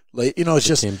rescuers? It's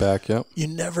just came back. Yep. You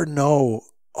never know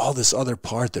all this other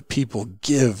part that people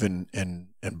give and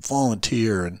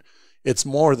volunteer, and it's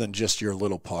more than just your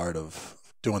little part of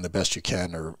doing the best you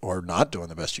can or not doing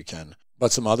the best you can.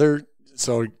 But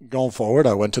so going forward,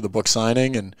 I went to the book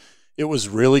signing, and it was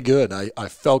really good. I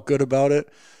felt good about it.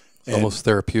 It's almost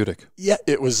therapeutic. Yeah,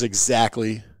 it was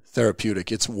exactly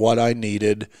therapeutic. It's what I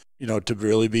needed, to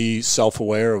really be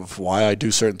self-aware of why I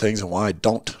do certain things and why I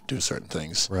don't do certain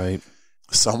things. Right.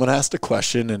 Someone asked a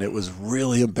question, and it was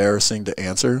really embarrassing to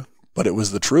answer, but it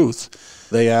was the truth.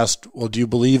 They asked, well, do you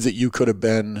believe that you could have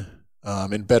been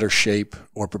in better shape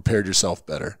or prepared yourself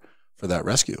better for that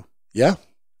rescue? Yeah.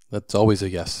 That's always a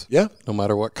yes. Yeah. No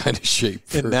matter what kind of shape.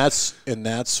 And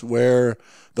that's where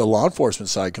the law enforcement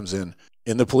side comes in.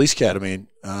 In the police academy,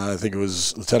 I think it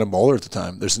was Lieutenant Moeller at the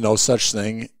time, there's no such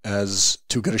thing as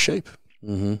too good a shape.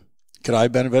 Mm-hmm. Could I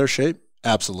have been in better shape?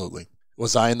 Absolutely.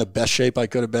 Was I in the best shape I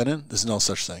could have been in? There's no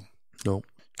such thing. No.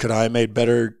 Could I have made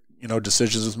better,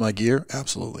 decisions with my gear?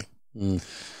 Absolutely.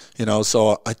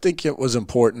 So I think it was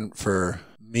important for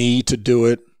me to do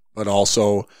it, but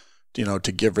also,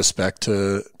 to give respect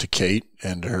to Kate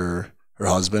and her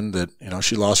husband that,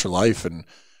 she lost her life, and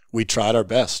we tried our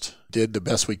best, did the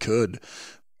best we could.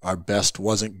 Our best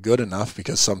wasn't good enough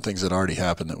because some things had already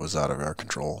happened that was out of our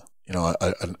control.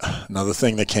 Another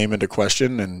thing that came into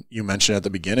question, and you mentioned at the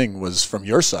beginning, was from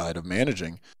your side of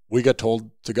managing. We got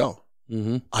told to go.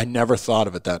 Mm-hmm. I never thought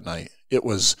of it that night. It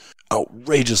was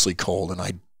outrageously cold, and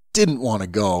I didn't want to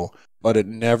go, but it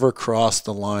never crossed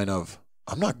the line of,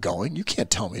 I'm not going. You can't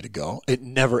tell me to go. It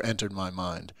never entered my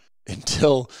mind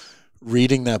until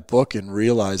reading that book and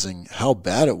realizing how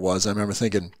bad it was, I remember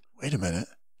thinking, wait a minute,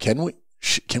 can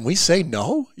we say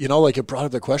no? You know, like it brought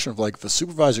up the question of like, if a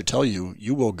supervisor tell you,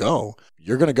 you will go,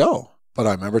 you're going to go. But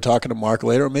I remember talking to Mark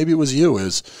later, or maybe it was you,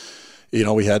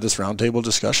 we had this roundtable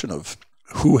discussion of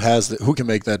who can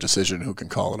make that decision, who can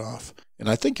call it off. And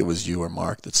I think it was you or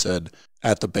Mark that said,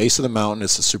 at the base of the mountain,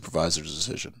 it's the supervisor's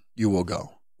decision. You will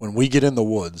go. When we get in the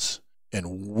woods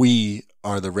and we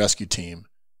are the rescue team,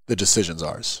 the decision's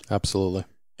ours. Absolutely.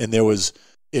 And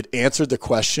it answered the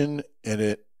question, and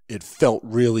it felt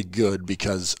really good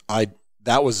because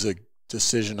that was a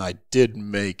decision I did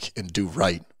make and do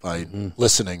right by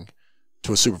listening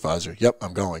to a supervisor. Yep,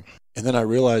 I'm going. And then I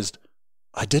realized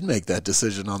I did make that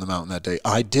decision on the mountain that day.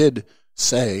 I did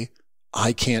say,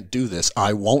 I can't do this.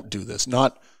 I won't do this.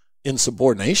 Not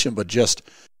insubordination, but just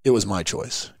it was my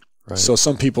choice. Right. So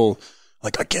some people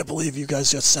like, I can't believe you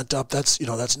guys just sent up. That's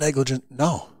negligent.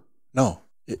 No.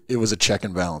 It was a check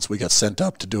and balance. We got sent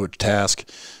up to do a task.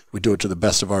 We do it to the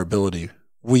best of our ability.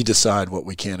 We decide what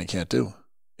we can and can't do.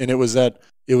 And it was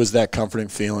that comforting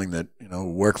feeling that,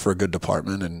 work for a good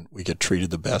department and we get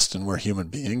treated the best and we're human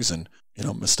beings and,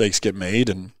 mistakes get made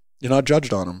and you're not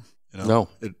judged on them. No.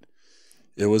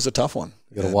 It was a tough one.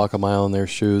 You got to walk a mile in their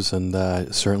shoes, and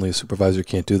certainly a supervisor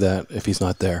can't do that if he's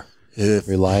not there.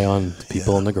 Rely on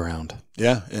people on the ground.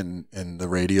 Yeah, and the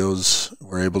radios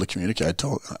were able to communicate.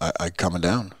 I coming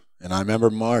down, and I remember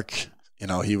Mark.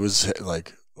 He was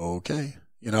like, "Okay,"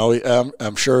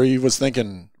 I'm sure he was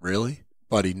thinking, "Really?"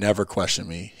 But he never questioned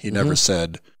me. He never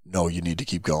said, "No, you need to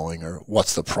keep going," or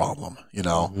 "What's the problem?"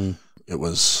 It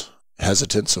was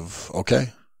hesitance of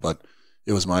okay, but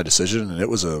it was my decision, and it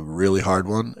was a really hard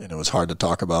one, and it was hard to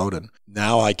talk about. And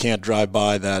now I can't drive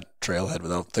by that trailhead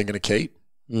without thinking of Kate.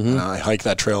 And I hike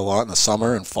that trail a lot in the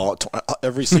summer and fall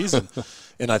every season.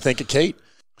 And I think of Kate.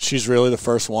 She's really the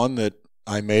first one that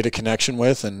I made a connection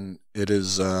with, and it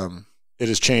has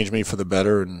changed me for the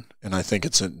better. And I think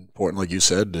it's important, like you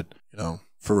said, that,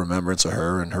 for remembrance of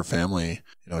her and her family,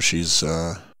 she's,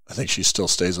 I think she still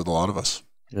stays with a lot of us.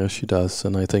 Yeah, she does.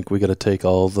 And I think we got to take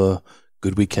all the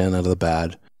good we can out of the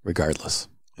bad, regardless.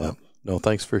 But, no,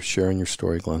 thanks for sharing your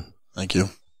story, Glenn. Thank you.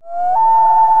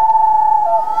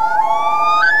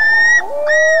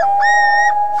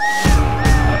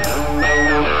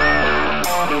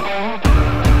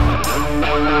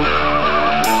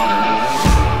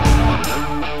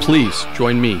 Please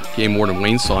join me, Game Warden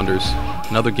Wayne Saunders,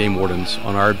 and other game wardens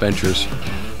on our adventures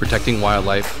protecting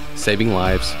wildlife, saving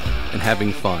lives, and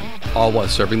having fun, all while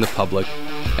serving the public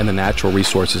and the natural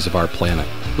resources of our planet.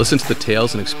 Listen to the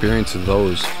tales and experiences of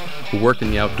those who work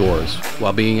in the outdoors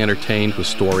while being entertained with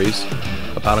stories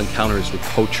about encounters with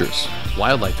poachers,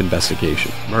 wildlife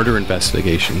investigation, murder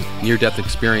investigation, near-death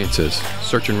experiences,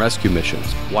 search and rescue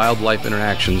missions, wildlife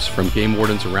interactions from game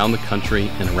wardens around the country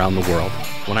and around the world.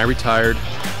 When I retired,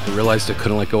 I realized I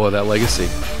couldn't let go of that legacy,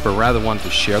 but rather wanted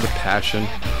to share the passion,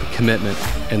 the commitment,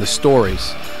 and the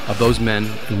stories of those men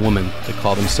and women that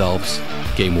call themselves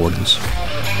game wardens.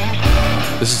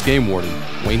 This is Game Warden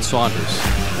Wayne Saunders,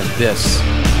 and this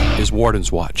is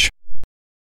Warden's Watch.